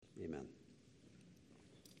Amen.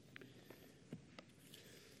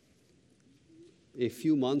 A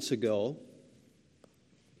few months ago,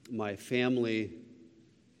 my family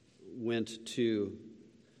went to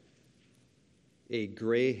a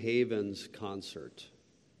Grey Havens concert.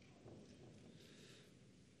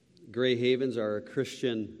 Grey Havens are a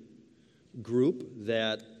Christian group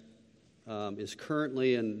that is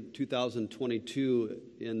currently in 2022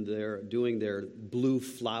 doing their Blue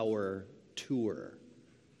Flower tour.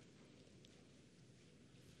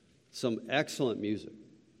 Some excellent music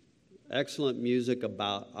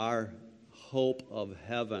about our hope of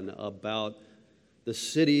heaven, about the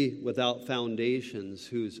city without foundations,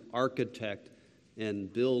 whose architect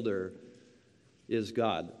and builder is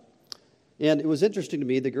God. And it was interesting to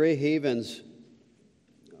me, the Grey Havens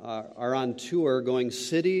are on tour going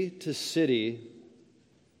city to city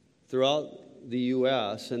throughout the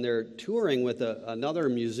U.S., and they're touring with another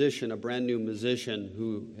musician, a brand new musician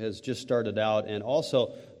who has just started out, and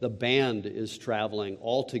also the band is traveling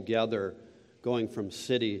all together, going from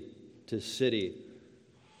city to city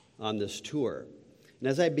on this tour. And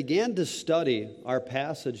as I began to study our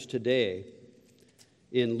passage today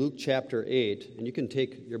in Luke chapter 8, and you can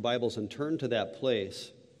take your Bibles and turn to that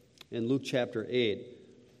place in Luke chapter 8,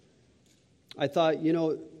 I thought,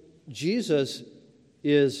 Jesus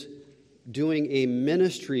is doing a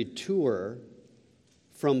ministry tour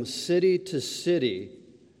from city to city.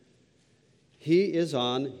 He is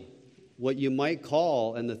on what you might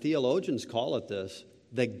call, and the theologians call it this,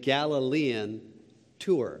 the Galilean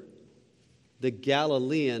tour. The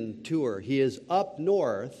Galilean tour. He is up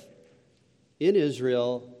north in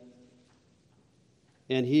Israel,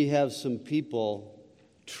 and he has some people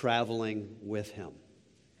traveling with him.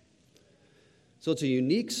 So it's a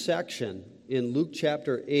unique section in Luke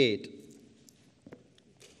chapter 8,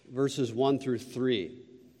 verses 1 through 3.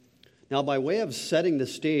 Now, by way of setting the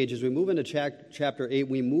stage, as we move into chapter 8,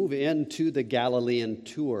 we move into the Galilean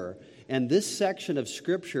tour. And this section of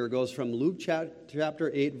Scripture goes from Luke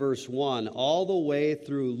chapter 8, verse 1, all the way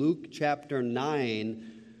through Luke chapter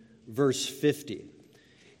 9, verse 50.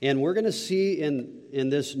 And we're going to see in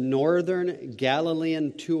this northern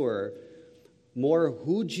Galilean tour more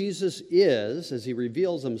who Jesus is as he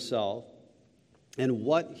reveals himself and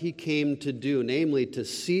what he came to do, namely to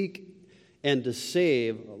seek and to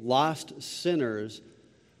save lost sinners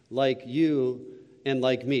like you and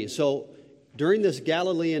like me. So during this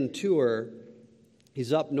Galilean tour,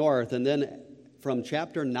 he's up north, and then from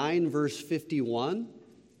chapter 9, verse 51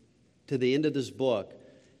 to the end of this book,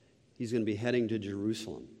 he's going to be heading to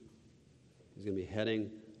Jerusalem. He's going to be heading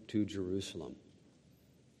to Jerusalem.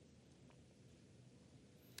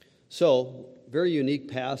 So, very unique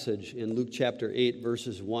passage in Luke chapter 8,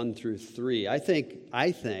 verses 1 through 3. I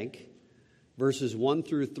think verses 1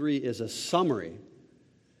 through 3 is a summary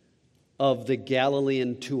of the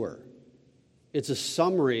Galilean tour. It's a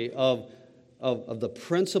summary of the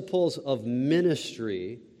principles of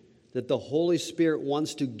ministry that the Holy Spirit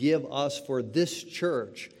wants to give us for this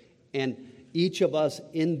church and each of us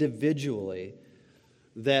individually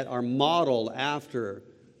that are modeled after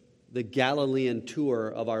the Galilean tour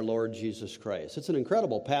of our Lord Jesus Christ. It's an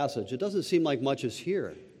incredible passage. It doesn't seem like much is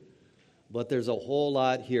here, but there's a whole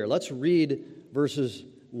lot here. Let's read verses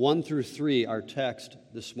 1 through 3, our text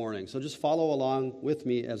this morning. So just follow along with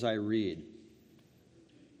me as I read.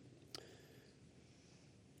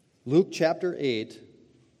 Luke chapter 8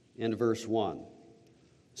 and verse 1.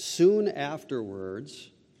 Soon afterwards,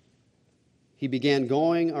 he began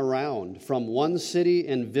going around from one city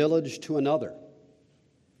and village to another,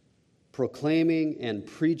 proclaiming and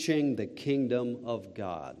preaching the kingdom of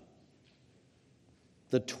God.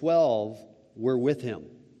 The 12 were with him,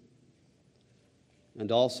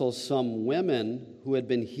 and also some women who had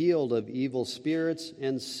been healed of evil spirits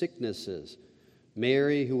and sicknesses.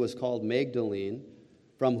 Mary, who was called Magdalene,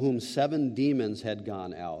 from whom 7 demons had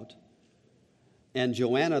gone out, and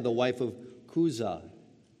Joanna, the wife of Chuza,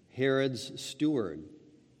 Herod's steward,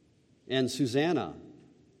 and Susanna,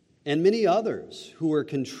 and many others who were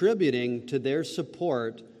contributing to their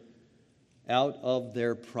support out of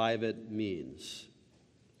their private means.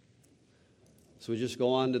 So we just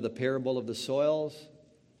go on to the parable of the soils?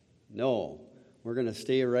 No, we're going to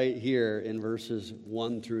stay right here in verses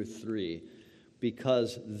 1 through 3,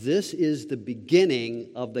 because this is the beginning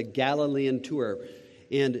of the Galilean tour.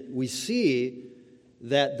 And we see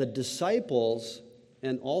that the disciples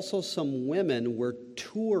and also some women were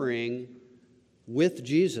touring with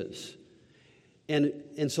Jesus. And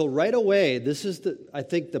so right away, this is, I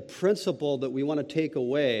think, the principle that we want to take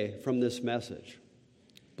away from this message.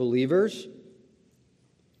 Believers,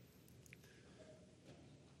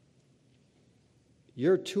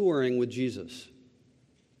 you're touring with Jesus.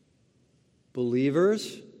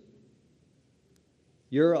 Believers,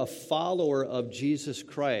 you're a follower of Jesus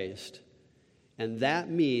Christ, and that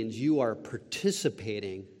means you are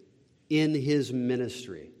participating in his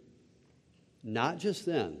ministry. Not just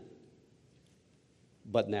then,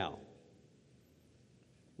 but now.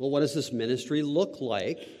 Well, what does this ministry look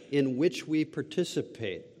like in which we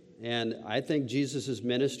participate? And I think Jesus'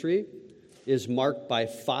 ministry is marked by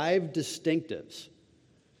 5 distinctives.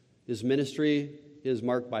 His ministry is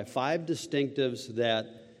marked by 5 distinctives that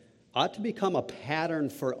ought to become a pattern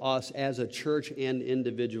for us as a church and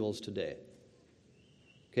individuals today.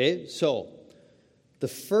 Okay, so the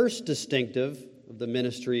first distinctive of the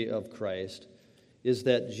ministry of Christ is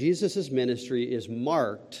that Jesus' ministry is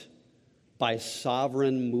marked by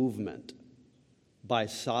sovereign movement. By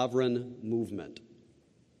sovereign movement.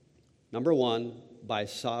 Number 1, by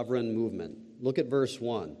sovereign movement. Look at verse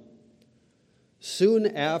 1. Soon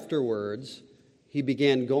afterwards, he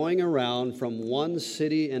began going around from one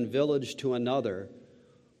city and village to another,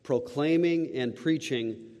 proclaiming and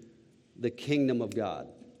preaching the kingdom of God.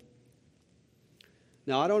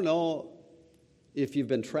 Now, I don't know if you've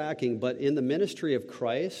been tracking, but in the ministry of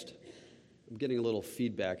Christ, I'm getting a little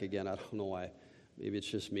feedback again. I don't know why. Maybe it's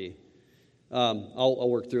just me. I'll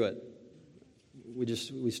work through it.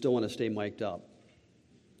 We still want to stay mic'd up.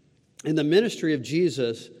 In the ministry of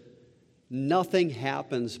Jesus, nothing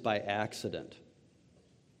happens by accident.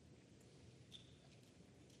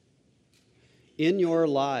 In your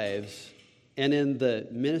lives and in the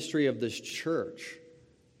ministry of this church,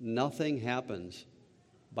 nothing happens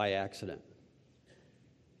by accident.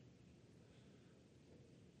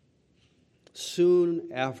 Soon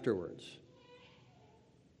afterwards.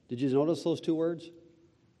 Did you notice those 2 words?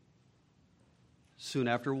 Soon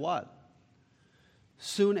after what?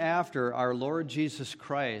 Soon after our Lord Jesus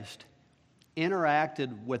Christ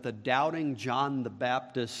interacted with the doubting John the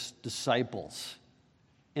Baptist's disciples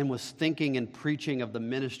and was thinking and preaching of the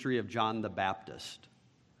ministry of John the Baptist.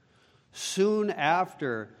 Soon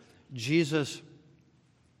after Jesus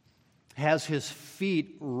has his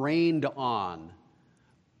feet rained on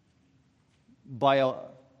by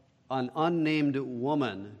an unnamed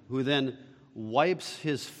woman who then wipes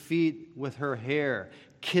his feet with her hair,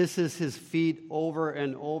 kisses his feet over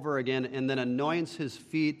and over again, and then anoints his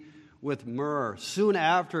feet with myrrh. Soon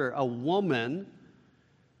after, a woman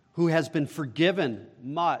who has been forgiven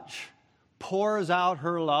much pours out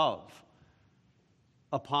her love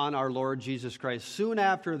upon our Lord Jesus Christ. Soon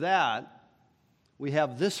after that, we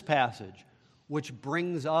have this passage, which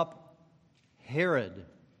brings up Herod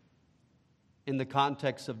in the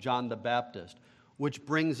context of John the Baptist, which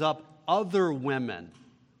brings up other women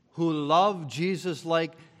who love Jesus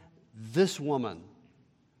like this woman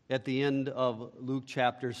at the end of Luke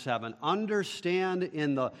chapter 7. Understand,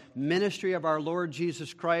 in the ministry of our Lord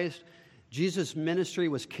Jesus Christ, Jesus' ministry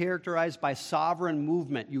was characterized by sovereign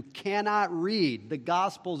movement. You cannot read the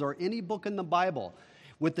Gospels or any book in the Bible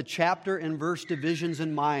with the chapter and verse divisions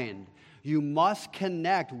in mind. You must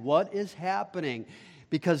connect what is happening,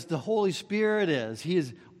 because the Holy Spirit He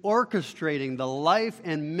is orchestrating the life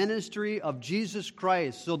and ministry of Jesus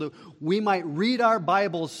Christ so that we might read our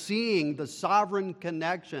Bible seeing the sovereign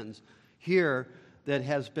connections here that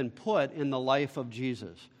has been put in the life of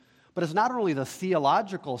Jesus. But it's not only the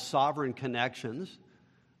theological sovereign connections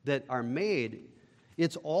that are made,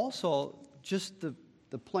 it's also just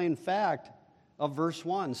the plain fact of verse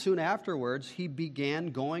 1. Soon afterwards, he began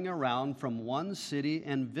going around from one city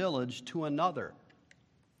and village to another.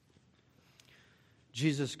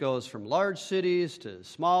 Jesus goes from large cities to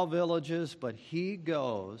small villages, but he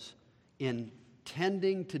goes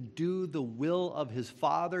intending to do the will of his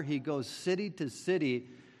Father. He goes city to city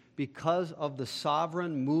because of the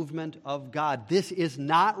sovereign movement of God. This is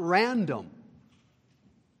not random.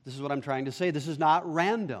 This is what I'm trying to say. This is not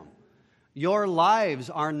random. Your lives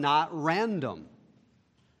are not random.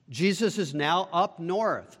 Jesus is now up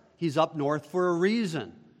north. He's up north for a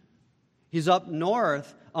reason. He's up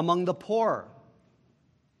north among the poor,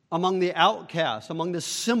 among the outcasts, among the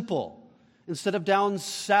simple, instead of down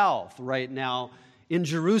south right now in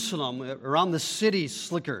Jerusalem, around the city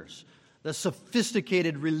slickers, the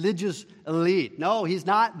sophisticated religious elite. No, he's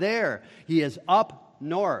not there. He is up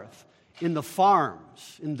north in the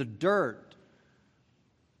farms, in the dirt,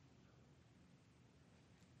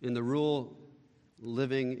 in the rural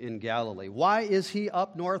living in Galilee. Why is he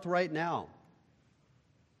up north right now?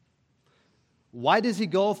 Why does he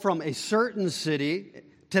go from a certain city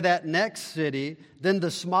to that next city, then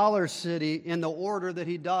the smaller city in the order that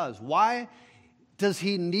he does? Why does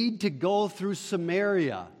he need to go through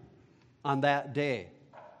Samaria on that day?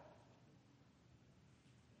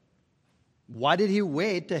 Why did he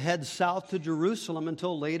wait to head south to Jerusalem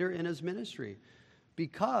until later in his ministry?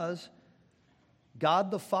 Because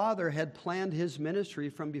God the Father had planned his ministry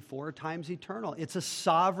from before times eternal. It's a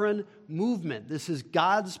sovereign movement. This is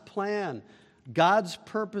God's plan, God's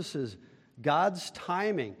purposes, God's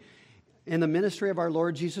timing in the ministry of our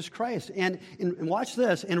Lord Jesus Christ. And watch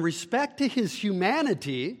this, in respect to his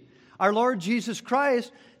humanity, our Lord Jesus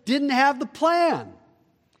Christ didn't have the plan.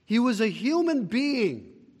 He was a human being.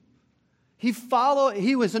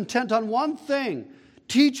 He was intent on one thing.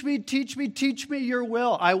 Teach me your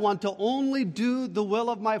will. I want to only do the will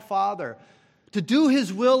of my Father. To do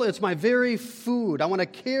his will, it's my very food. I want to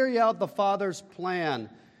carry out the Father's plan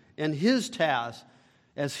and his task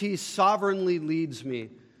as he sovereignly leads me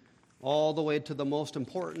all the way to the most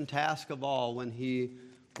important task of all, when he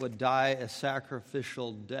would die a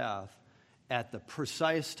sacrificial death at the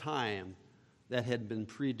precise time that had been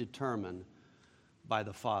predetermined by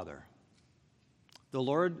the Father. The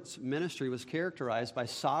Lord's ministry was characterized by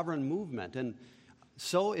sovereign movement, and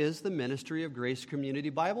so is the ministry of Grace Community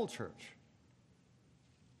Bible Church.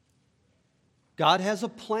 God has a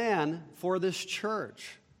plan for this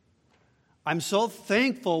church. I'm so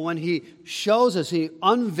thankful when he shows us, he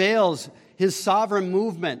unveils his sovereign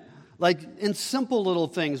movement, like in simple little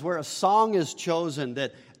things where a song is chosen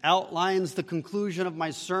that outlines the conclusion of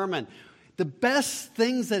my sermon. The best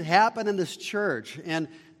things that happen in this church, and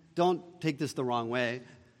don't take this the wrong way,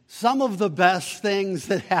 some of the best things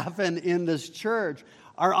that happen in this church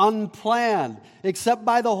are unplanned, except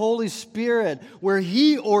by the Holy Spirit, where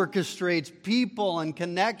he orchestrates people and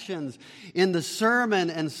connections in the sermon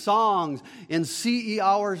and songs, in CE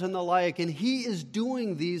hours and the like, and he is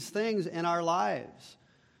doing these things in our lives.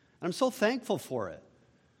 And I'm so thankful for it.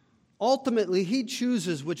 Ultimately, he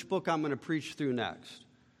chooses which book I'm going to preach through next.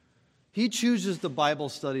 He chooses the Bible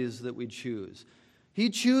studies that we choose. He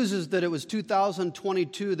chooses that it was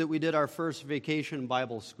 2022 that we did our first vacation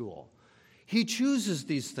Bible school. He chooses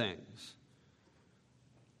these things.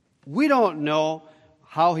 We don't know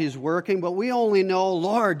how he's working, but we only know,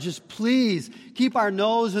 Lord, just please keep our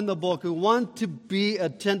nose in the book. We want to be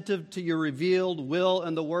attentive to your revealed will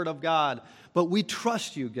and the Word of God. But we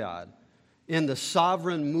trust you, God, in the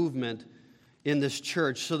sovereign movement in this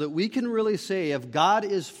church so that we can really say, if God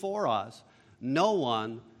is for us, no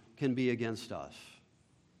one can be against us.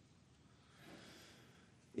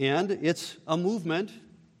 And it's a movement.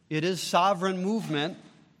 It is sovereign movement.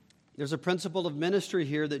 There's a principle of ministry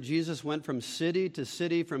here that Jesus went from city to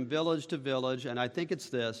city, from village to village, and I think it's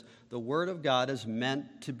this: the Word of God is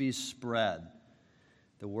meant to be spread.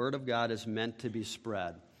 The Word of God is meant to be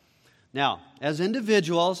spread. Now, as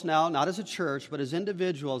individuals, not as a church, but as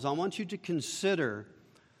individuals, I want you to consider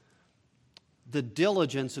the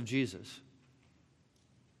diligence of Jesus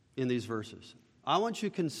in these verses. I want you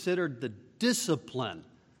to consider the discipline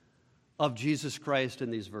of Jesus Christ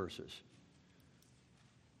in these verses.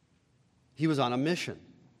 He was on a mission.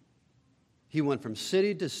 He went from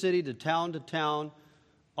city to city, to town,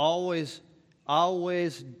 always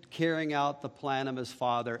carrying out the plan of his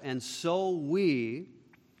Father. And so we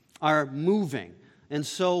are moving. And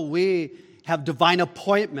so we have divine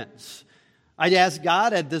appointments. I asked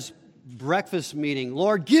God at this breakfast meeting,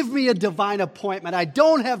 Lord, give me a divine appointment. I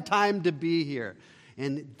don't have time to be here.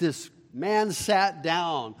 And this man sat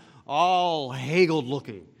down, all haggled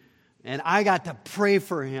looking. And I got to pray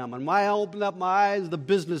for him. And when I opened up my eyes, the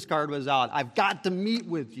business card was out. I've got to meet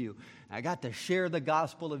with you. I got to share the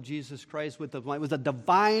gospel of Jesus Christ with them. It was a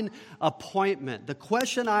divine appointment. The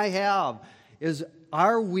question I have is,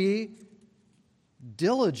 are we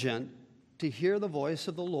diligent to hear the voice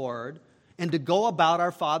of the Lord and to go about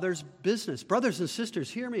our Father's business? Brothers and sisters,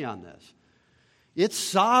 hear me on this. It's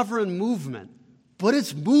sovereign movement, but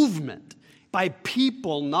it's movement by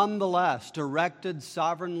people nonetheless, directed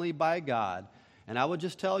sovereignly by God. And I would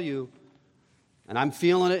just tell you, and I'm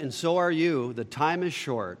feeling it, and so are you, the time is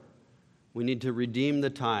short. We need to redeem the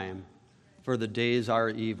time, for the days are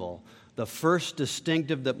evil. The first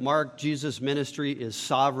distinctive that marked Jesus' ministry is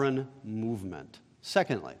sovereign movement.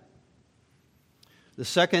 Secondly, the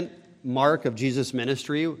second mark of Jesus'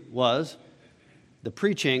 ministry was the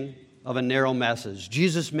preaching of a narrow message.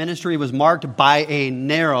 Jesus' ministry was marked by a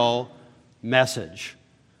narrow message.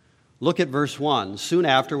 Look at verse 1. Soon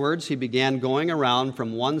afterwards, he began going around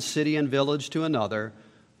from one city and village to another.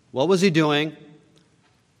 What was he doing?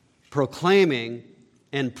 Proclaiming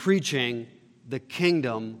and preaching the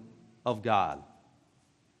kingdom of God.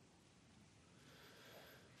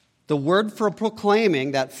 The word for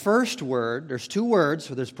proclaiming, that first word, there's two words,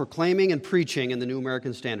 so there's proclaiming and preaching in the New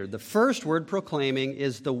American Standard. The first word, proclaiming,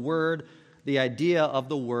 is the idea of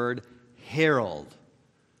the word herald.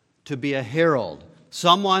 to be a herald.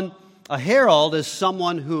 A herald is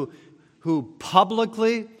someone who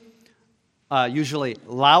publicly, usually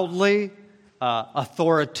loudly,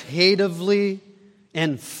 authoritatively,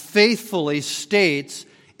 and faithfully states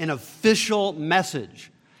an official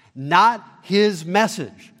message, not his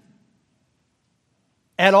message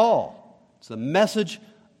at all. It's the message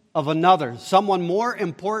of another, someone more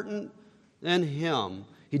important than him.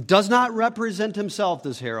 He does not represent himself,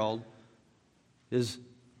 this herald,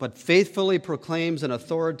 but faithfully proclaims an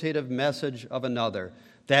authoritative message of another.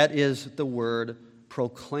 That is the word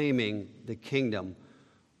proclaiming the kingdom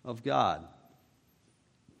of God.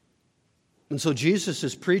 And so Jesus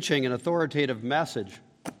is preaching an authoritative message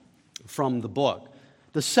from the book.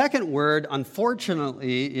 The second word,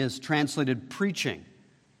 unfortunately, is translated preaching.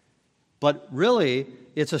 But really,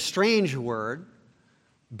 it's a strange word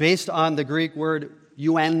based on the Greek word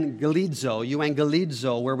euangelizo,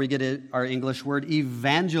 where we get our English word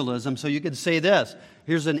evangelism. So you could say this.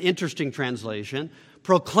 Here's an interesting translation.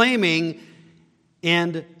 Proclaiming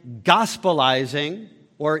and gospelizing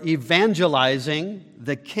or evangelizing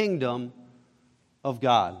the kingdom of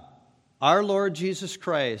God. Our Lord Jesus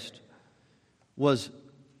Christ was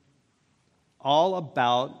all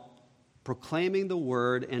about proclaiming the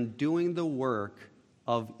word and doing the work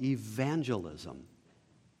of evangelism.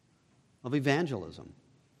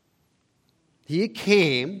 He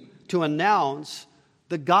came to announce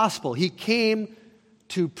the gospel. He came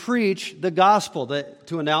to preach the gospel,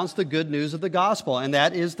 to announce the good news of the gospel. And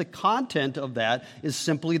that is, the content of that is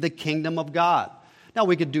simply the kingdom of God. Now,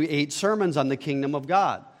 we could do 8 sermons on the kingdom of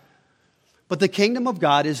God. But the kingdom of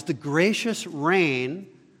God is the gracious reign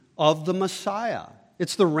of the Messiah.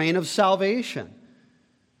 It's the reign of salvation.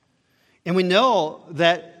 And we know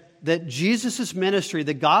that Jesus' ministry,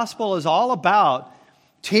 the gospel, is all about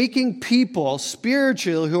taking people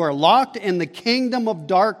spiritually who are locked in the kingdom of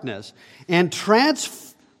darkness and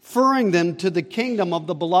transferring them to the kingdom of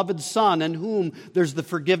the beloved Son, in whom there's the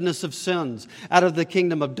forgiveness of sins, out of the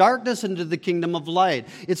kingdom of darkness into the kingdom of light.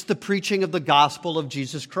 It's the preaching of the gospel of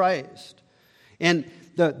Jesus Christ. And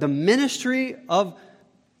the ministry of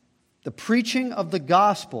the preaching of the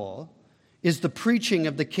gospel is the preaching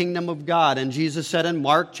of the kingdom of God. And Jesus said in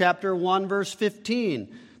Mark chapter 1, verse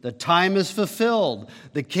 15, the time is fulfilled.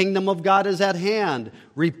 The kingdom of God is at hand.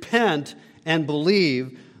 Repent and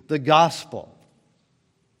believe the gospel.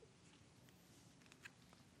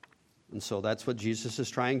 And so that's what Jesus is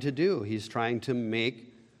trying to do. He's trying to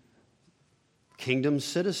make kingdom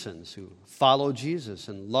citizens who follow Jesus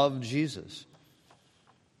and love Jesus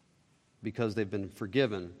because they've been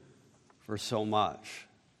forgiven for so much.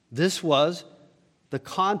 This was the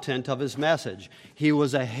content of his message. He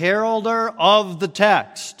was a heralder of the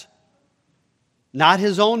text, not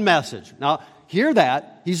his own message. Now, hear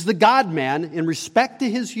that. He's the God-man. In respect to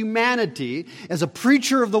his humanity, as a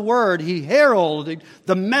preacher of the word, he heralded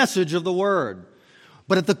the message of the word.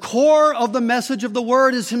 But at the core of the message of the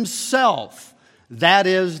word is himself. That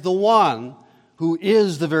is the one who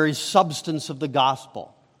is the very substance of the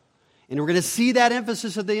gospel. And we're going to see that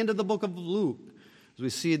emphasis at the end of the book of Luke. As we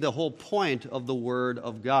see, the whole point of the Word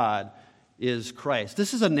of God is Christ.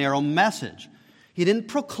 This is a narrow message. He didn't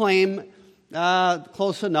proclaim,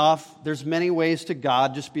 close enough, there's many ways to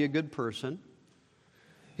God, just be a good person.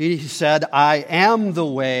 He said, I am the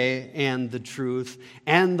way and the truth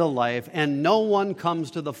and the life, and no one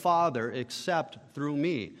comes to the Father except through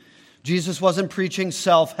me. Jesus wasn't preaching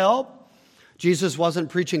self-help. Jesus wasn't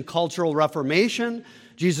preaching cultural reformation.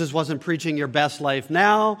 Jesus wasn't preaching your best life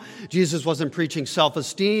now. Jesus wasn't preaching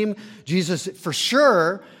self-esteem. Jesus, for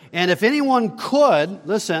sure, and if anyone could,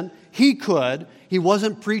 listen, he could. He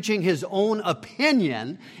wasn't preaching his own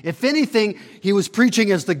opinion. If anything, he was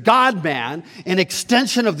preaching as the God-man, an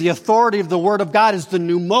extension of the authority of the Word of God as the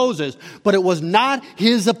new Moses. But it was not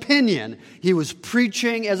his opinion. He was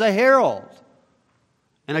preaching as a herald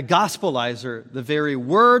and a gospelizer, the very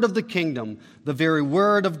word of the kingdom, the very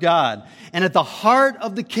word of God. And at the heart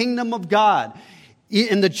of the kingdom of God,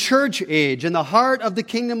 in the church age, in the heart of the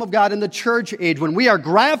kingdom of God in the church age, when we are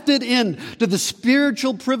grafted into the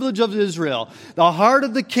spiritual privilege of Israel, the heart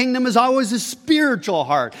of the kingdom is always a spiritual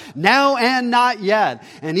heart, now and not yet.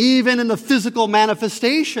 And even in the physical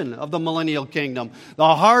manifestation of the millennial kingdom,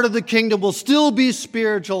 the heart of the kingdom will still be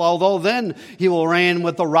spiritual, although then he will reign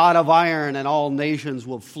with the rod of iron and all nations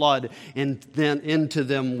will flood into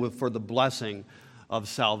them for the blessing of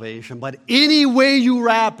salvation. But any way you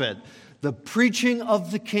wrap it, the preaching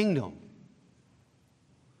of the kingdom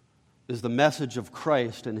is the message of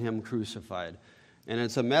Christ and Him crucified. And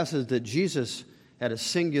it's a message that Jesus had a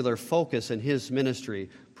singular focus in His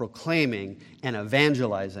ministry, proclaiming and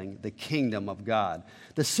evangelizing the kingdom of God.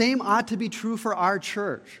 The same ought to be true for our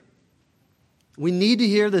church. We need to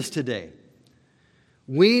hear this today.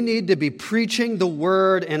 We need to be preaching the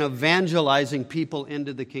word and evangelizing people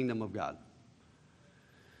into the kingdom of God.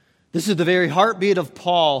 This is the very heartbeat of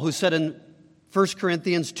Paul, who said in 1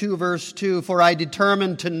 Corinthians 2, verse 2, "For I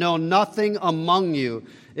determined to know nothing among you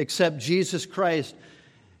except Jesus Christ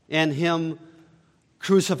and Him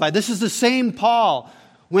crucified." This is the same Paul,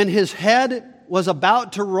 when his head was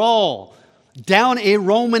about to roll down a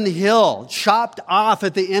Roman hill, chopped off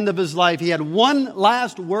at the end of his life. He had one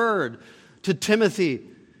last word to Timothy.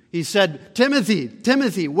 He said, "Timothy,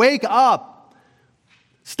 Timothy, wake up.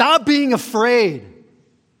 Stop being afraid.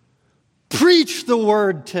 Preach the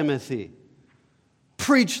word, Timothy.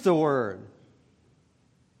 Preach the word."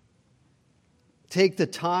 Take the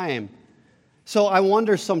time. So I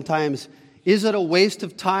wonder sometimes, is it a waste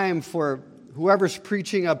of time for whoever's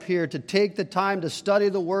preaching up here to take the time to study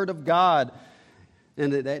the Word of God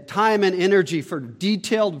and that time and energy for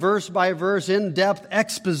detailed verse by verse, in-depth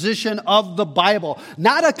exposition of the Bible?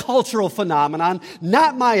 Not a cultural phenomenon,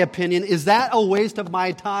 not my opinion. Is that a waste of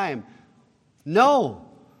my time? No.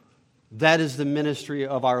 That is the ministry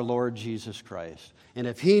of our Lord Jesus Christ. And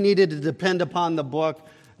if He needed to depend upon the book,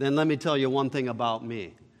 then let me tell you one thing about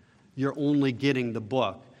me. You're only getting the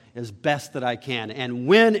book as best that I can. And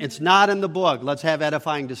when it's not in the book, let's have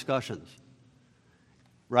edifying discussions.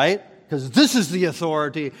 Right? Because this is the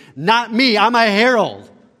authority, not me. I'm a herald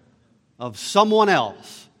of someone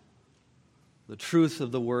else. The truth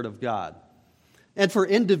of the Word of God. And for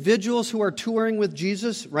individuals who are touring with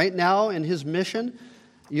Jesus right now in His mission,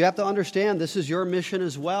 you have to understand this is your mission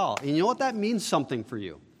as well. And you know what? That means something for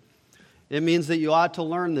you. It means that you ought to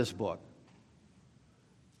learn this book.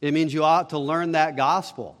 It means you ought to learn that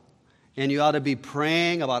gospel. And you ought to be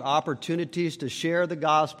praying about opportunities to share the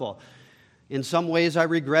gospel. In some ways, I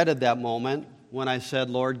regretted that moment when I said,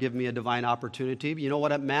 "Lord, give me a divine opportunity." You know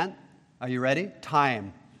what it meant? Are you ready?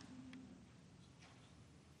 Time.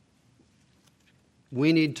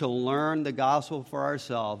 We need to learn the gospel for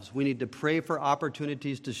ourselves. We need to pray for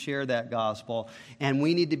opportunities to share that gospel. And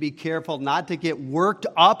we need to be careful not to get worked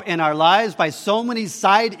up in our lives by so many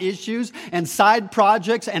side issues and side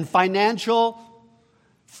projects and financial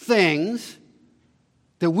things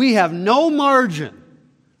that we have no margin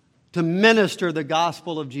to minister the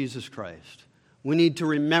gospel of Jesus Christ. We need to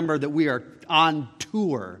remember that we are on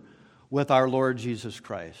tour with our Lord Jesus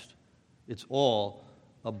Christ. It's all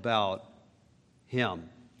about Him.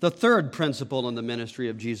 The third principle in the ministry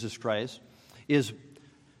of Jesus Christ is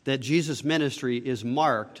that Jesus' ministry is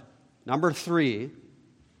marked, number 3,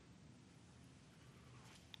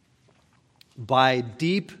 by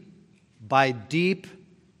deep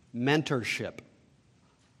mentorship.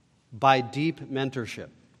 By deep mentorship.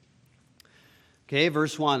 Okay,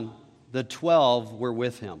 verse 1. The 12 were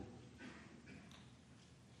with Him.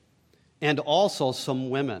 And also some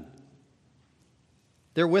women.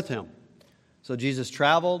 They're with Him. So Jesus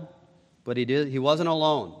traveled, but he wasn't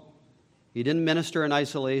alone. He didn't minister in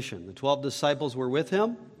isolation. The 12 disciples were with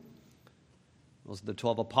Him. Those are the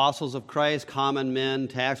 12 apostles of Christ, common men,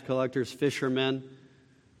 tax collectors, fishermen,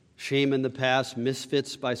 shame in the past,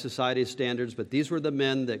 misfits by society's standards. But these were the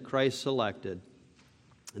men that Christ selected.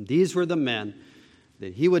 And these were the men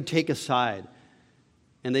that He would take aside.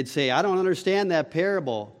 And they'd say, "I don't understand that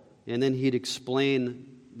parable." And then He'd explain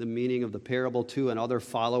the meaning of the parable to and other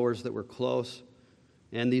followers that were close.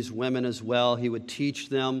 And these women as well. He would teach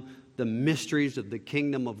them the mysteries of the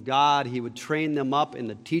kingdom of God. He would train them up in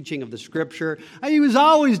the teaching of the Scripture. He was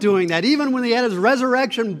always doing that, even when He had His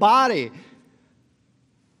resurrection body.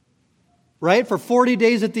 Right? For 40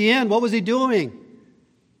 days at the end, what was He doing?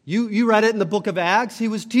 You read it in the book of Acts. He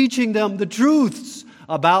was teaching them the truths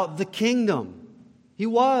about the kingdom. He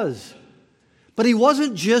was. But He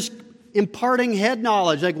wasn't just imparting head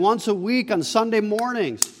knowledge like once a week on Sunday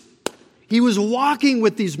mornings. He was walking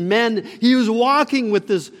with these men. He was walking with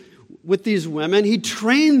these women. He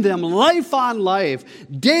trained them life on life,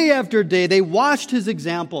 day after day. They watched His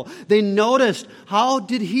example. They noticed, how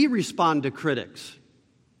did He respond to critics?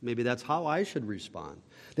 Maybe that's how I should respond.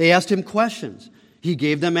 They asked Him questions. He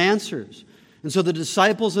gave them answers. And so the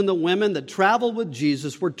disciples and the women that traveled with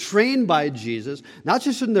Jesus were trained by Jesus, not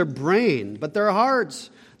just in their brain, but their hearts.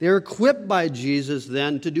 They were equipped by Jesus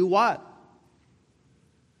then to do what?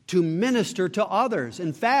 To minister to others.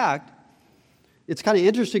 In fact, it's kind of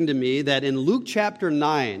interesting to me that in Luke chapter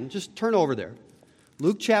 9, just turn over there.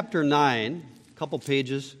 Luke chapter 9, a couple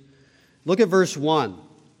pages. Look at verse 1.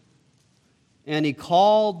 And he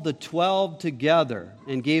called the 12 together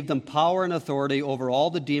and gave them power and authority over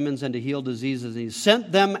all the demons and to heal diseases. And he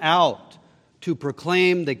sent them out to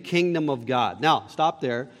proclaim the kingdom of God. Now, stop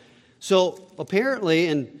there. So apparently,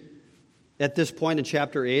 at this point in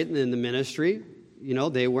chapter 8 and in the ministry,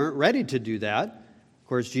 they weren't ready to do that. Of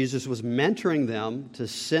course, Jesus was mentoring them to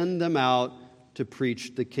send them out to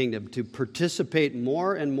preach the kingdom, to participate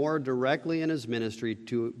more and more directly in his ministry,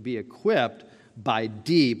 to be equipped by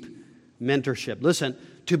deep mentorship. Listen,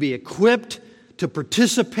 to be equipped to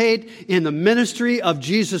participate in the ministry of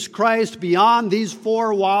Jesus Christ beyond these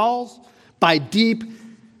four walls by deep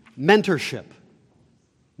mentorship.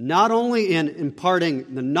 Not only in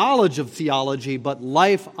imparting the knowledge of theology, but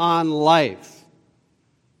life on life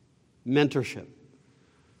mentorship.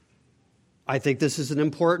 I think this is an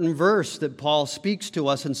important verse that Paul speaks to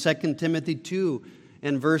us in 2 Timothy 2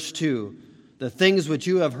 and verse 2. The things which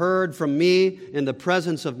you have heard from me in the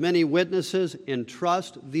presence of many witnesses,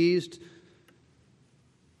 entrust these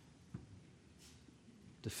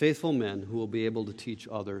to faithful men who will be able to teach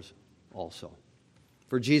others also.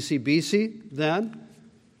 For GCBC, then,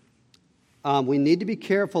 we need to be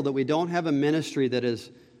careful that we don't have a ministry that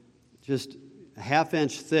is just a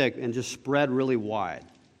half-inch thick and just spread really wide.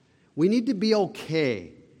 We need to be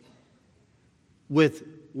okay with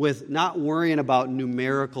not worrying about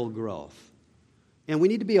numerical growth. And we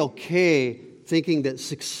need to be okay thinking that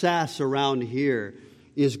success around here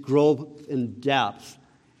is growth in depth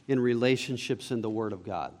in relationships in the Word of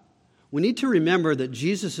God. We need to remember that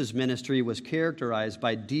Jesus' ministry was characterized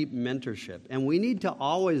by deep mentorship. And we need to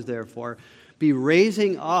always, therefore, be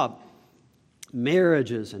raising up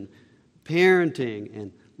marriages and parenting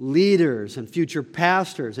and leaders and future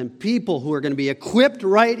pastors and people who are going to be equipped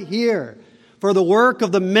right here for the work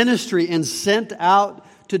of the ministry and sent out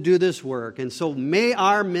to do this work. And so may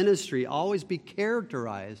our ministry always be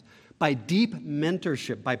characterized by deep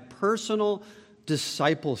mentorship, by personal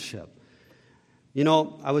discipleship.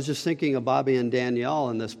 I was just thinking of Bobby and Danielle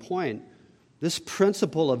on this point. This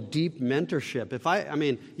principle of deep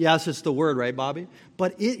mentorship. Yes, it's the word, right, Bobby?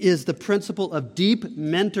 But it is the principle of deep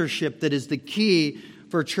mentorship that is the key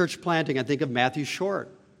for church planting. I think of Matthew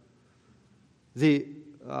Short, the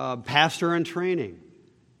pastor in training.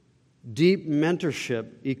 Deep mentorship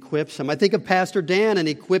equips him. I think of Pastor Dan and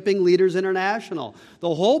Equipping Leaders International.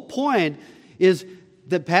 The whole point is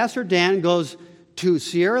that Pastor Dan goes to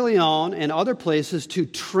Sierra Leone and other places to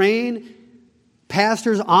train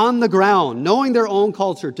pastors on the ground, knowing their own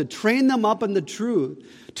culture, to train them up in the truth,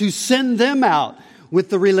 to send them out with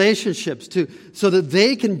the relationships so that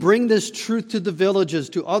they can bring this truth to the villages,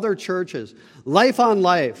 to other churches, life on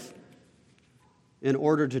life, in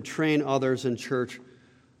order to train others in church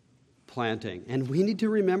planting. And we need to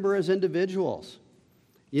remember as individuals,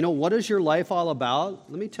 what is your life all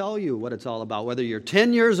about? Let me tell you what it's all about. Whether you're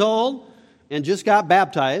 10 years old and just got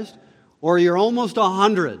baptized, or you're almost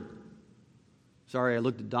 100. Sorry, I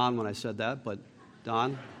looked at Don when I said that, but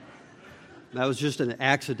Don, that was just an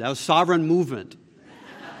accident. That was sovereign movement.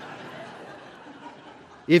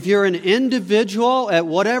 If you're an individual at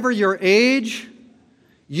whatever your age,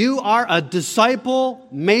 you are a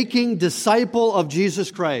disciple-making disciple of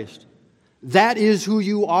Jesus Christ. That is who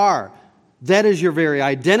you are. That is your very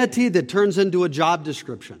identity that turns into a job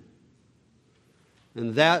description.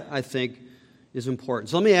 And that, I think, is important.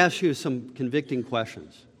 So let me ask you some convicting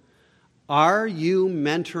questions. Are you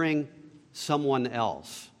mentoring someone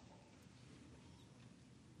else?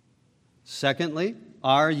 Secondly,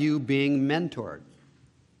 are you being mentored?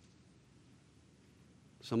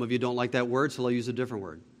 Some of you don't like that word, so I'll use a different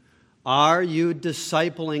word. Are you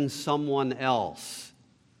discipling someone else?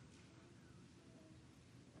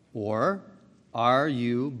 Or are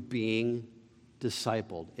you being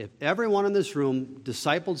discipled? If everyone in this room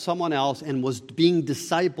discipled someone else and was being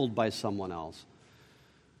discipled by someone else,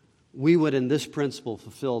 we would, in this principle,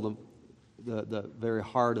 fulfill the very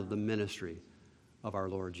heart of the ministry of our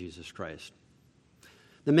Lord Jesus Christ.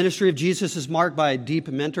 The ministry of Jesus is marked by deep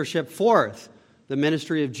mentorship. Fourth, the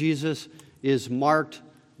ministry of Jesus is marked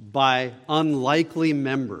by unlikely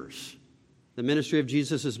members. The ministry of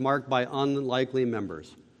Jesus is marked by unlikely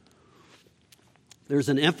members. There's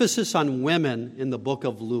an emphasis on women in the book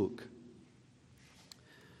of Luke.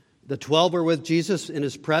 The 12 were with Jesus in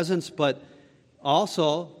his presence, but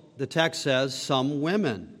also the text says some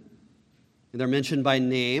women. They're mentioned by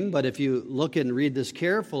name, but if you look and read this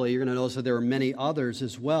carefully, you're going to notice that there were many others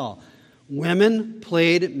as well. Women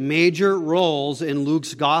played major roles in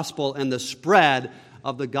Luke's gospel and the spread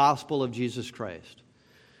of the gospel of Jesus Christ.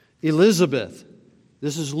 Elizabeth,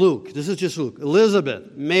 this is Luke, this is just Luke.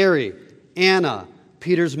 Elizabeth, Mary, Anna,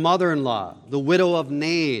 Peter's mother-in-law, the widow of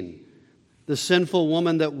Nain, the sinful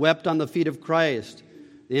woman that wept on the feet of Christ.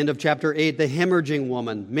 The end of chapter 8, the hemorrhaging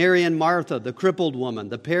woman, Mary and Martha, the crippled woman,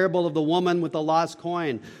 the parable of the woman with the lost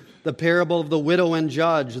coin, the parable of the widow and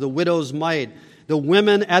judge, the widow's mite, the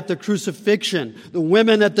women at the crucifixion, the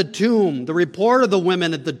women at the tomb, the report of the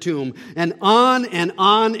women at the tomb, and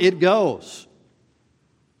on it goes.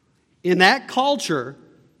 In that culture,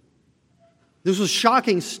 this was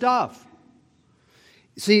shocking stuff.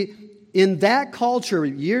 See, in that culture,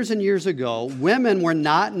 years and years ago, women were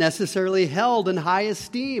not necessarily held in high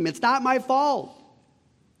esteem. It's not my fault.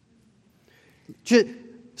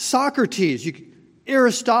 Socrates,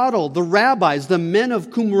 Aristotle, the rabbis, the men of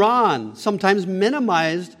Qumran sometimes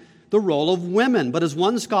minimized the role of women. But as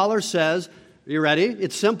one scholar says, are you ready?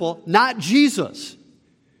 It's simple, not Jesus.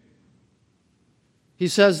 He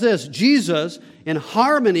says this, Jesus, in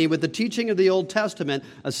harmony with the teaching of the Old Testament,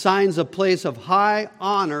 assigns a place of high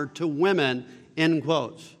honor to women, end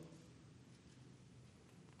quotes.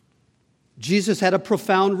 Jesus had a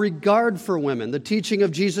profound regard for women. The teaching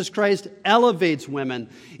of Jesus Christ elevates women.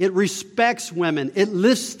 It respects women. It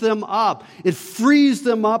lifts them up. It frees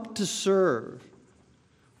them up to serve.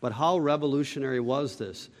 But how revolutionary was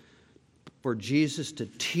this? For Jesus to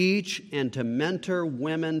teach and to mentor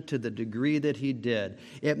women to the degree that he did.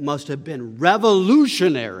 It must have been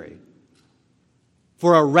revolutionary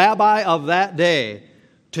for a rabbi of that day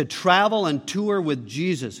to travel and tour with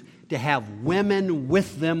Jesus, to have women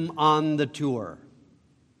with them on the tour.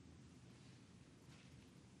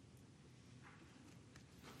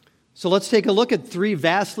 So let's take a look at three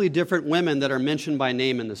vastly different women that are mentioned by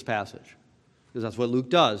name in this passage, because that's what Luke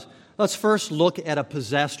does. Let's first look at a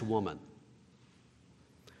possessed woman.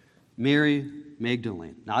 Mary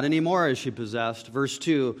Magdalene. Not anymore is she possessed. Verse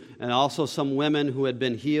 2, and also some women who had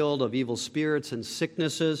been healed of evil spirits and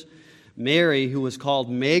sicknesses. Mary, who was called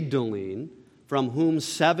Magdalene, from whom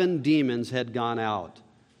 7 demons had gone out.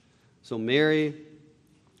 So Mary,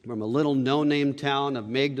 from a little no-name town of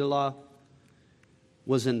Magdala,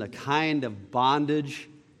 was in the kind of bondage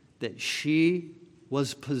that she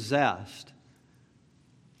was possessed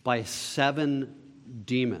by 7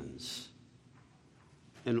 demons.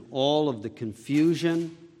 And all of the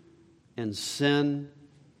confusion and sin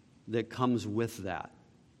that comes with that.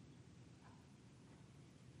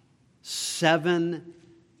 7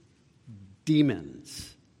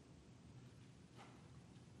 demons.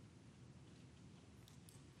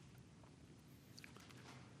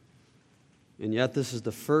 And yet this is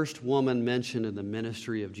the first woman mentioned in the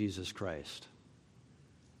ministry of Jesus Christ.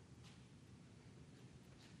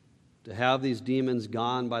 To have these demons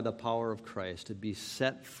gone by the power of Christ, to be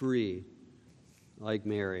set free like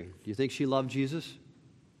Mary. Do you think she loved Jesus?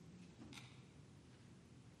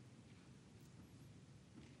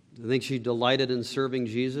 Do you think she delighted in serving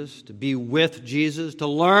Jesus, to be with Jesus, to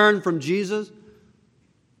learn from Jesus?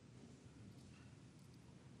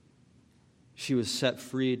 She was set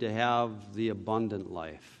free to have the abundant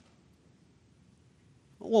life.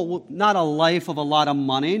 Well, not a life of a lot of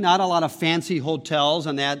money, not a lot of fancy hotels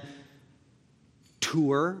and that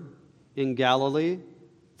tour in Galilee,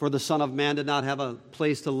 for the Son of Man did not have a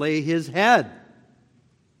place to lay his head.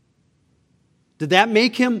 Did that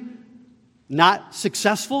make him not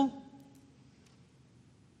successful?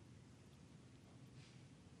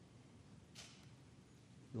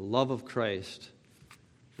 The love of Christ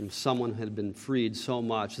from someone who had been freed so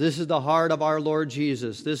much. This is the heart of our Lord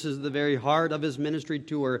Jesus. This is the very heart of his ministry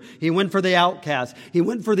tour. He went for the outcast. He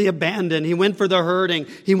went for the abandoned. He went for the hurting.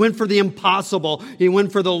 He went for the impossible. He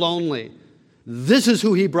went for the lonely. This is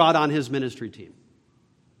who he brought on his ministry team.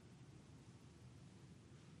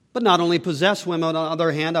 But not only possessed women, on the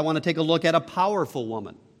other hand, I want to take a look at a powerful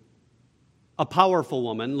woman. A powerful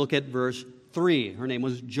woman. Look at verse 3. Her name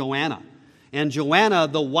was Joanna. And Joanna,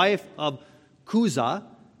 the wife of Chuza,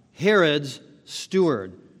 Herod's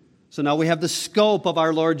steward. So now we have the scope of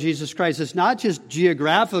our Lord Jesus Christ. It's not just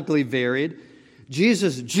geographically varied.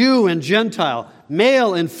 Jesus, Jew and Gentile,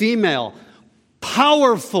 male and female,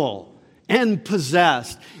 powerful and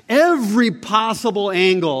possessed. Every possible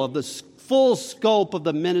angle of the full scope of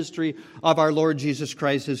the ministry of our Lord Jesus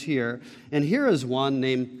Christ is here. And here is one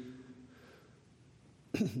named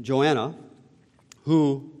Joanna,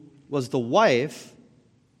 who was the wife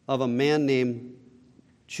of a man named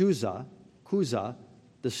Chuza,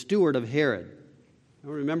 the steward of Herod.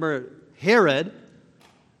 Now remember, Herod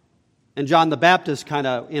and John the Baptist kind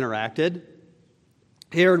of interacted.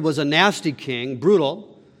 Herod was a nasty king,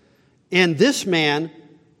 brutal. And this man,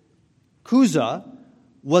 Chuza,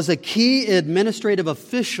 was a key administrative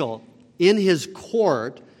official in his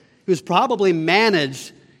court who's probably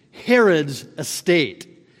managed Herod's estate.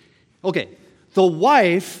 Okay, the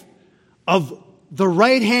wife of the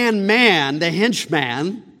right-hand man, the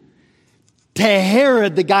henchman, to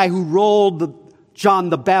Herod, the guy who rolled John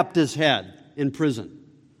the Baptist's head in prison,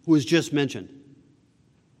 who was just mentioned.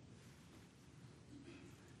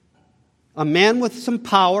 A man with some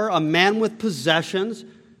power, a man with possessions,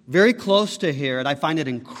 very close to Herod. I find it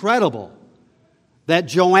incredible that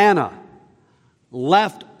Joanna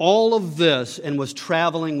left all of this and was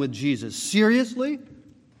traveling with Jesus. Seriously?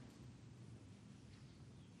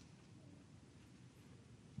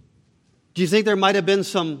 Do you think there might have been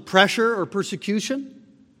some pressure or persecution?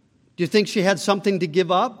 Do you think she had something to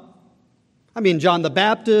give up? I mean, John the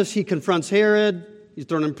Baptist, he confronts Herod, he's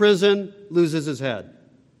thrown in prison, loses his head.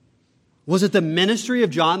 Was it the ministry of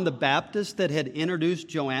John the Baptist that had introduced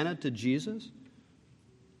Joanna to Jesus?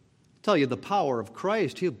 I'll tell you, the power of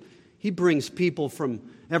Christ. He brings people from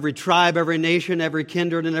every tribe, every nation, every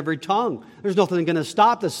kindred, and every tongue. There's nothing going to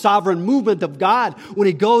stop the sovereign movement of God when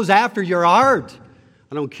He goes after your heart.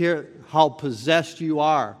 I don't care how possessed you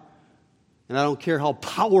are, and I don't care how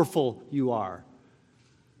powerful you are.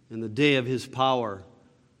 In the day of His power,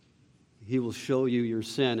 He will show you your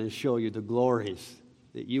sin and show you the glories,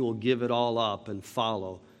 that you will give it all up and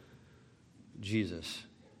follow Jesus.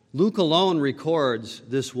 Luke alone records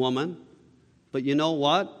this woman, but you know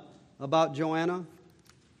what about Joanna?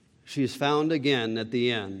 She's found again at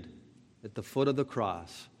the end, at the foot of the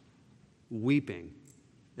cross, weeping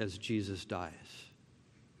as Jesus dies.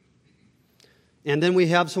 And then we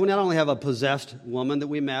not only have a possessed woman that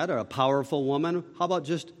we met, or a powerful woman, how about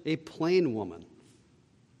just a plain woman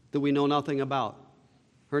that we know nothing about?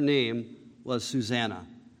 Her name was Susanna.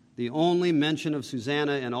 The only mention of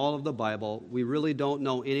Susanna in all of the Bible. We really don't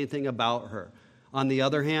know anything about her. On the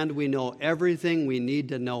other hand, we know everything we need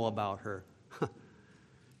to know about her.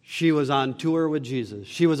 She was on tour with Jesus.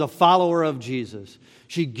 She was a follower of Jesus.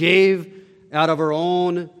 She gave out of her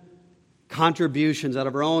own contributions, out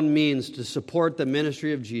of her own means, to support the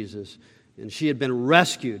ministry of Jesus. And she had been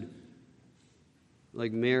rescued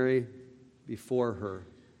like Mary before her.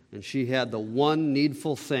 And she had the one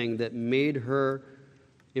needful thing that made her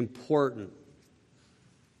important.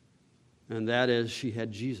 And that is, she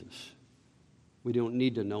had Jesus. We don't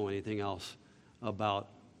need to know anything else about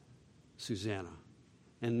Susanna.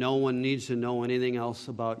 And no one needs to know anything else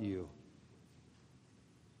about you.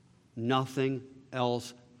 Nothing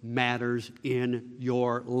else matters in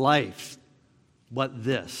your life but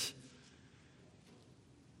this.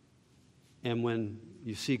 And when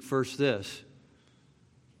you seek first this,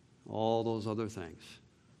 all those other things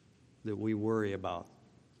that we worry about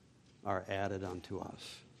are added unto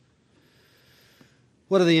us.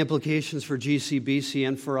 What are the implications for GCBC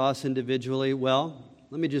and for us individually? Well,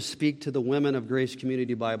 let me just speak to the women of Grace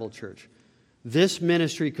Community Bible Church. This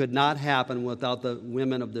ministry could not happen without the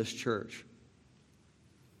women of this church.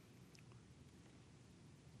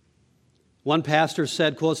 One pastor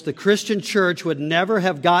said, quotes, "The Christian church would never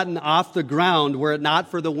have gotten off the ground were it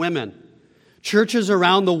not for the women. Churches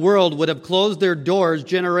around the world would have closed their doors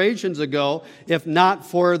generations ago if not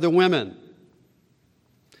for the women."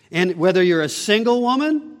 And whether you're a single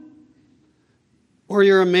woman or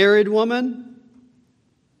you're a married woman,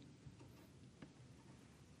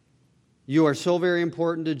 you are so very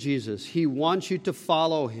important to Jesus. He wants you to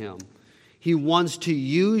follow Him. He wants to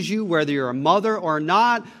use you, whether you're a mother or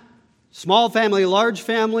not, small family, large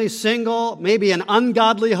family, single, maybe an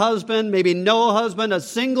ungodly husband, maybe no husband, a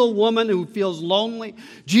single woman who feels lonely.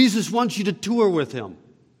 Jesus wants you to tour with Him.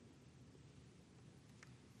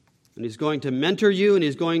 And He's going to mentor you, and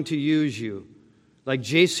He's going to use you. Like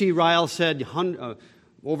J.C. Ryle said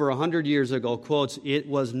over 100 years ago, quotes, "It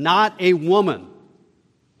was not a woman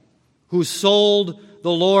who sold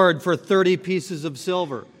the Lord for 30 pieces of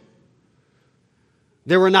silver.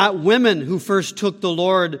 There were not women who first took the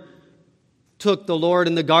Lord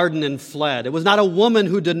in the garden and fled. It was not a woman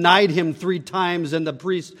who denied Him 3 times in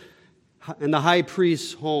the high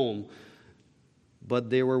priest's home. But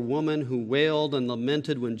there were women who wailed and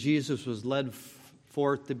lamented when Jesus was led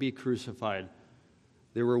forth to be crucified.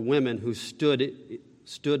 There were women who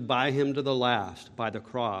stood by Him to the last, by the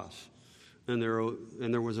cross. And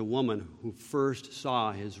there was a woman who first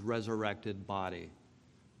saw His resurrected body,"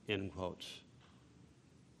 end quotes.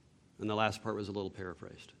 And the last part was a little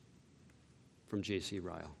paraphrased from J.C.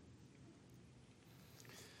 Ryle.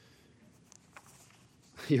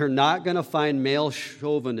 You're not going to find male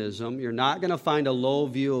chauvinism. You're not going to find a low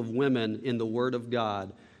view of women in the Word of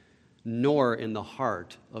God, nor in the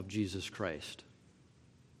heart of Jesus Christ.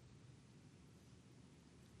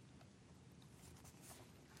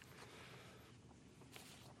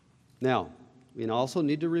 Now, we also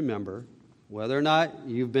need to remember whether or not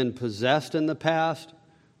you've been possessed in the past,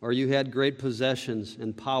 or you had great possessions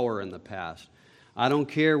and power in the past. I don't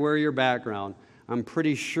care where your background. I'm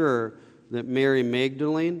pretty sure that Mary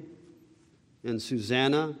Magdalene and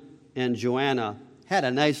Susanna and Joanna had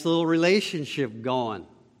a nice little relationship going.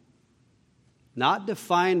 Not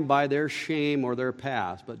defined by their shame or their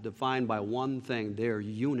past, but defined by one thing, their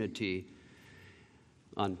unity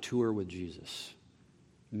on tour with Jesus.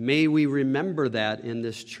 May we remember that in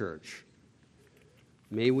this church.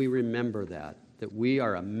 May we remember that we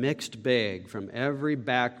are a mixed bag from every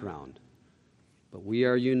background, but we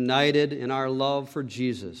are united in our love for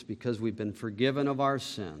Jesus because we've been forgiven of our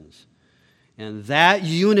sins. And that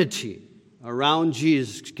unity around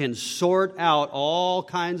Jesus can sort out all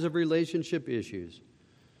kinds of relationship issues,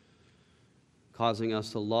 causing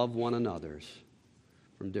us to love one another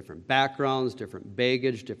from different backgrounds, different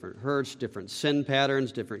baggage, different hurts, different sin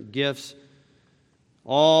patterns, different gifts,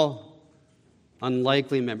 all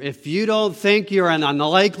unlikely members. If you don't think you're an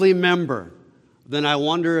unlikely member, then I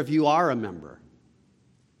wonder if you are a member.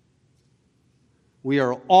 We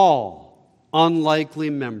are all unlikely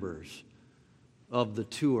members of the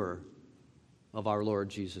tour of our Lord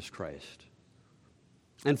Jesus Christ.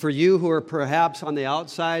 And for you who are perhaps on the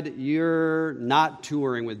outside, you're not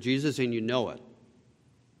touring with Jesus and you know it.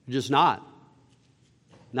 You're just not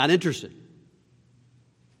interested.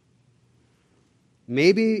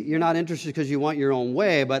 Maybe you're not interested because you want your own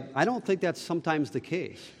way, but I don't think that's sometimes the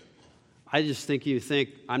case. I just think you think,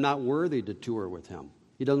 I'm not worthy to tour with him.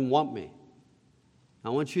 He doesn't want me. I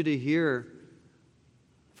want you to hear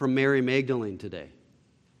from Mary Magdalene today.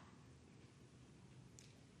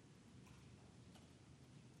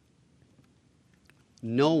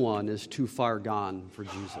 No one is too far gone for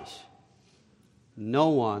Jesus. No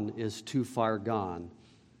one is too far gone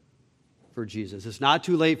for Jesus. It's not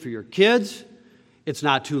too late for your kids. It's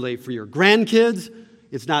not too late for your grandkids.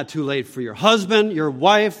 It's not too late for your husband, your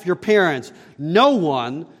wife, your parents. No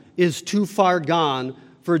one is too far gone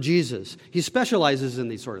for Jesus. He specializes in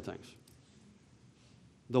these sort of things.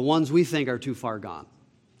 The ones we think are too far gone.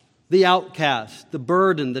 The outcast, the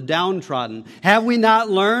burdened, the downtrodden. Have we not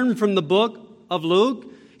learned from the book of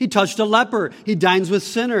Luke? He touched a leper. He dines with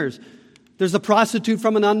sinners. There's a prostitute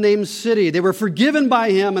from an unnamed city. They were forgiven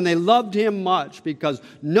by him and they loved him much because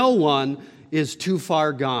no one is too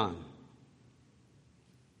far gone.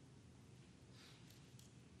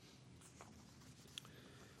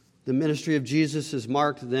 The ministry of Jesus is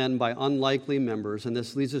marked then by unlikely members, and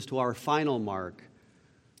this leads us to our final mark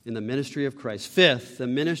in the ministry of Christ. Fifth, the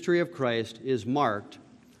ministry of Christ is marked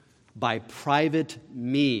by private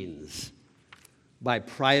means. By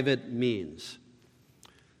private means.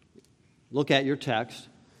 Look at your text.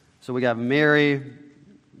 So we got Mary,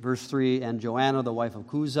 verse 3, and Joanna, the wife of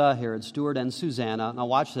Chuza, Herod's steward, and Susanna. Now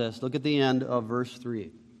watch this. Look at the end of verse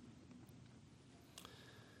 3.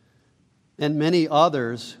 And many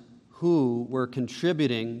others who were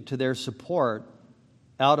contributing to their support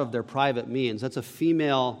out of their private means. That's a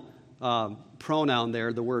female pronoun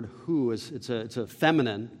there. The word who it's a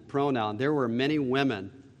feminine pronoun. There were many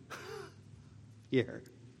women here.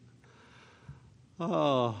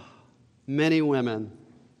 Oh, many women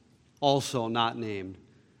also not named.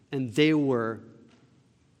 And they were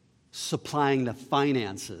supplying the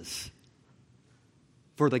finances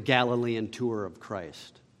for the Galilean tour of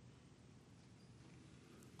Christ.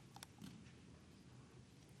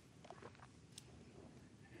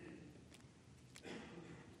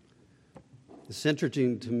 It's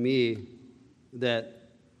interesting to me that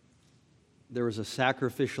there was a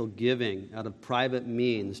sacrificial giving out of private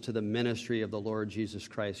means to the ministry of the Lord Jesus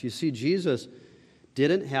Christ. You see, Jesus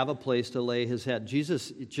didn't have a place to lay his head.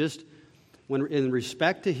 Jesus just, when in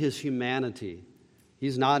respect to his humanity,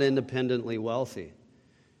 he's not independently wealthy.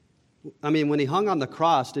 I mean, when he hung on the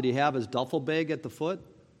cross, did he have his duffel bag at the foot?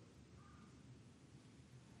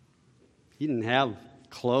 He didn't have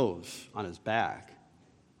clothes on his back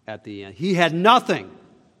at the end. He had nothing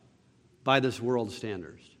by this world's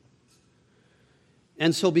standards.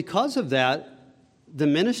 And so because of that, the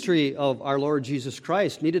ministry of our Lord Jesus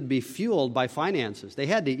Christ needed to be fueled by finances. They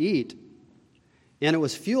had to eat. And it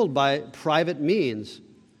was fueled by private means.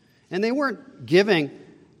 And they weren't giving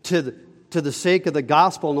to the sake of the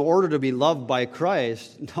gospel in order to be loved by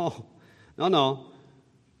Christ. No.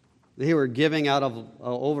 They were giving out of an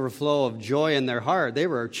overflow of joy in their heart. They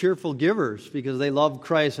were cheerful givers because they loved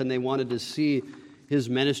Christ and they wanted to see his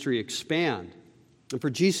ministry expand. And for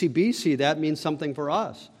GCBC, that means something for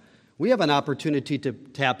us. We have an opportunity to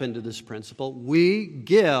tap into this principle. We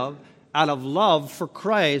give out of love for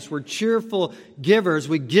Christ. We're cheerful givers.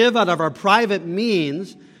 We give out of our private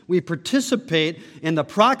means. we participate in the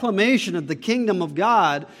proclamation of the kingdom of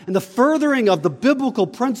God and the furthering of the biblical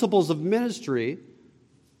principles of ministry,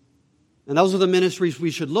 and those are the ministries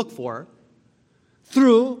we should look for,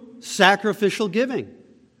 through sacrificial giving.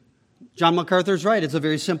 John MacArthur's right. It's a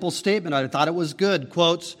very simple statement. I thought it was good.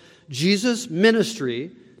 Quotes, Jesus'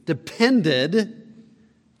 ministry depended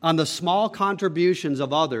on the small contributions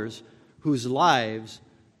of others whose lives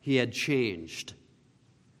he had changed.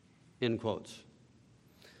 End quotes.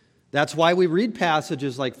 That's why we read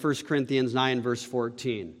passages like 1 Corinthians 9, verse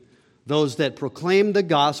 14. Those that proclaim the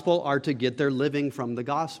gospel are to get their living from the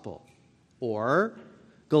gospel. Or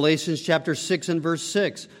Galatians chapter 6 and verse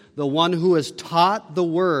 6. The one who is taught the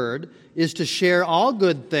word is to share all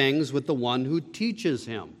good things with the one who teaches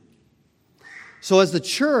him. So as the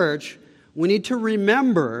church, we need to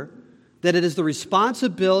remember that it is the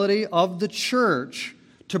responsibility of the church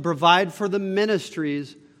to provide for the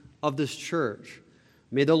ministries of this church.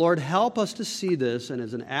 May the Lord help us to see this and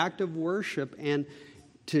as an act of worship and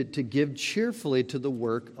to give cheerfully to the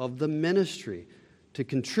work of the ministry, to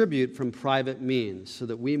contribute from private means so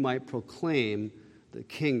that we might proclaim the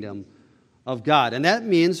kingdom of God. And that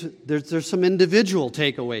means there's some individual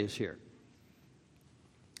takeaways here.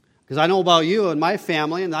 Because I know about you and my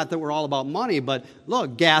family, and not that we're all about money, but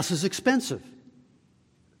look, gas is expensive.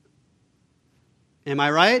 Am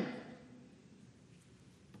I right?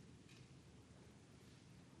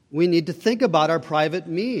 We need to think about our private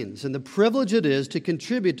means and the privilege it is to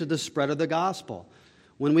contribute to the spread of the gospel.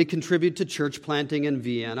 When we contribute to church planting in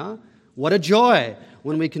Vienna, what a joy.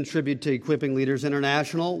 When we contribute to Equipping Leaders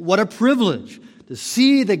International, what a privilege to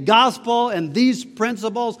see the gospel and these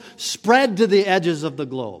principles spread to the edges of the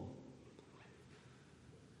globe.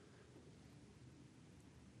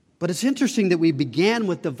 But it's interesting that we began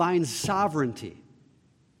with divine sovereignty.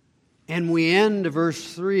 And we end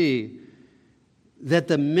verse 3, that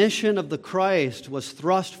the mission of the Christ was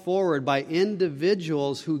thrust forward by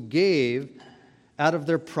individuals who gave out of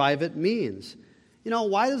their private means. You know,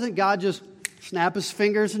 why doesn't God just snap his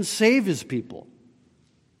fingers and save his people?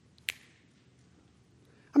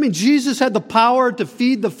 I mean, Jesus had the power to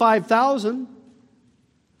feed the 5,000,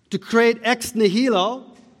 to create ex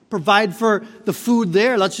nihilo, provide for the food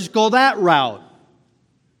there. Let's just go that route.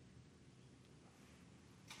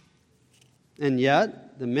 And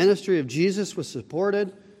yet, the ministry of Jesus was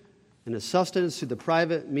supported and his sustenance through the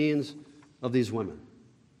private means of these women.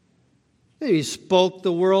 He spoke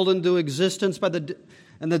the world into existence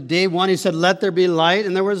and the day one he said, "Let there be light,"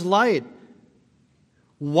 and there was light.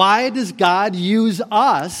 Why does God use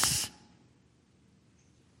us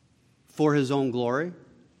for his own glory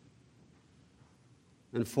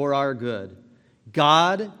and for our good?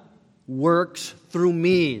 God works through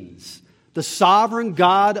means. The sovereign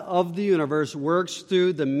God of the universe works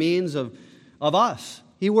through the means of us.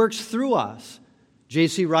 He works through us.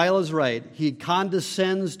 J.C. Ryle is right. He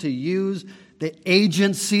condescends to use the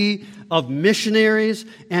agency of missionaries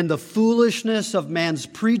and the foolishness of man's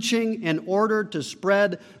preaching in order to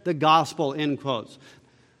spread the gospel, end quotes.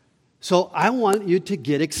 So I want you to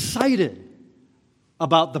get excited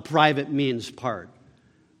about the private means part.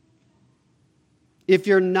 If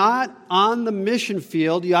you're not on the mission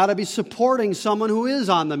field, you ought to be supporting someone who is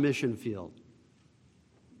on the mission field.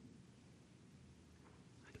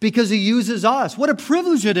 Because he uses us. What a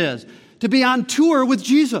privilege it is to be on tour with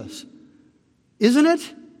Jesus. Isn't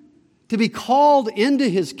it? To be called into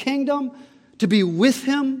his kingdom, to be with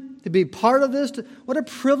him, to be part of this. What a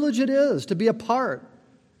privilege it is to be a part.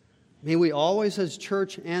 May we always, as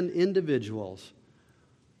church and individuals,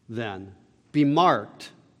 then be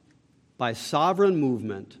marked by sovereign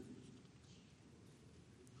movement,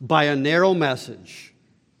 by a narrow message,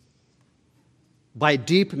 by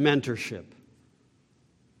deep mentorship,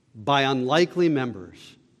 by unlikely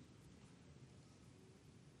members,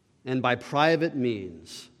 and by private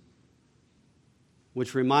means,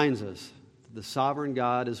 which reminds us that the sovereign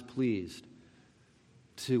God is pleased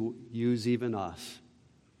to use even us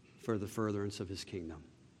for the furtherance of his kingdom.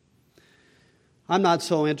 I'm not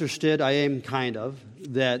so interested, I am kind of,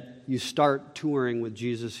 that you start touring with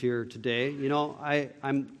Jesus here today. You know,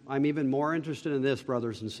 I'm even more interested in this,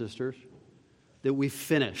 brothers and sisters, that we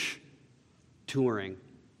finish touring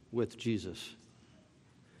with Jesus.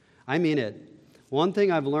 I mean it. One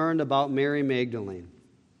thing I've learned about Mary Magdalene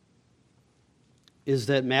is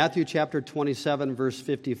that Matthew chapter 27, verse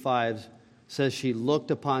 55 says she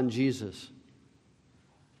looked upon Jesus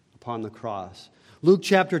upon the cross. Luke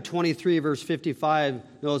chapter 23, verse 55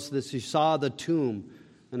 notes that she saw the tomb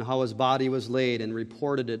and how his body was laid and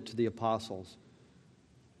reported it to the apostles.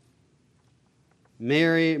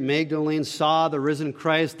 Mary Magdalene saw the risen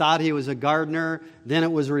Christ, thought he was a gardener. Then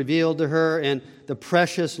it was revealed to her, and the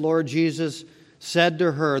precious Lord Jesus said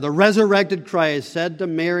to her, the resurrected Christ said to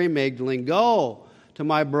Mary Magdalene, "Go to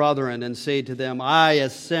my brethren and say to them, I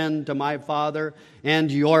ascend to my Father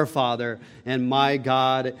and your Father, and my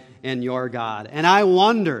God and your God." And I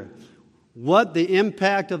wonder what the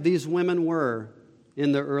impact of these women were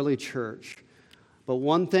in the early church. But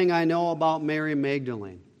one thing I know about Mary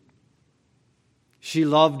Magdalene, she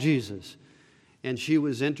loved Jesus, and she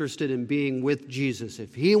was interested in being with Jesus.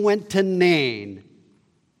 If he went to Nain,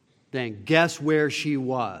 then guess where she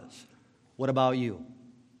was? What about you?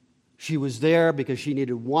 She was there because she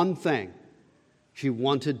needed one thing. She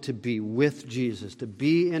wanted to be with Jesus, to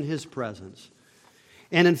be in his presence.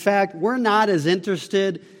 And in fact, we're not as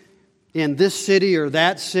interested in this city or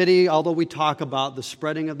that city, although we talk about the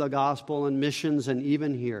spreading of the gospel and missions and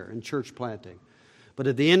even here in church planting. But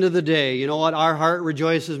at the end of the day, you know what our heart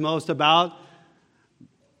rejoices most about?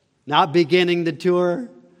 Not beginning the tour,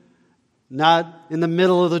 not in the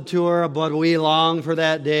middle of the tour, but we long for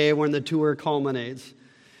that day when the tour culminates.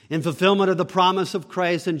 In fulfillment of the promise of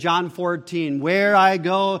Christ in John 14, where I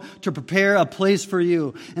go to prepare a place for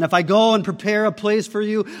you. And if I go and prepare a place for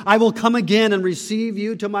you, I will come again and receive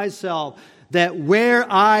you to myself, that where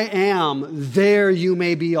I am, there you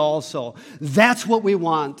may be also. That's what we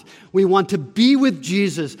want. We want to be with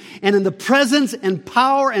Jesus and in the presence and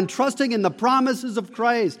power and trusting in the promises of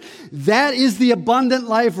Christ. That is the abundant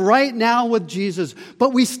life right now with Jesus.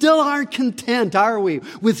 But we still aren't content, are we?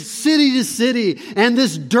 With city to city and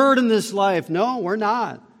this dirt in this life. No, we're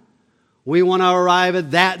not. We want to arrive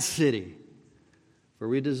at that city, for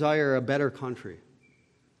we desire a better country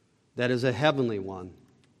that is a heavenly one.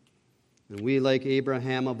 And we, like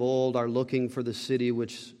Abraham of old, are looking for the city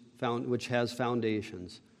which has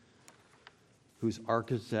foundations, whose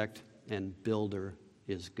architect and builder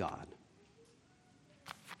is God.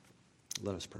 Let us pray.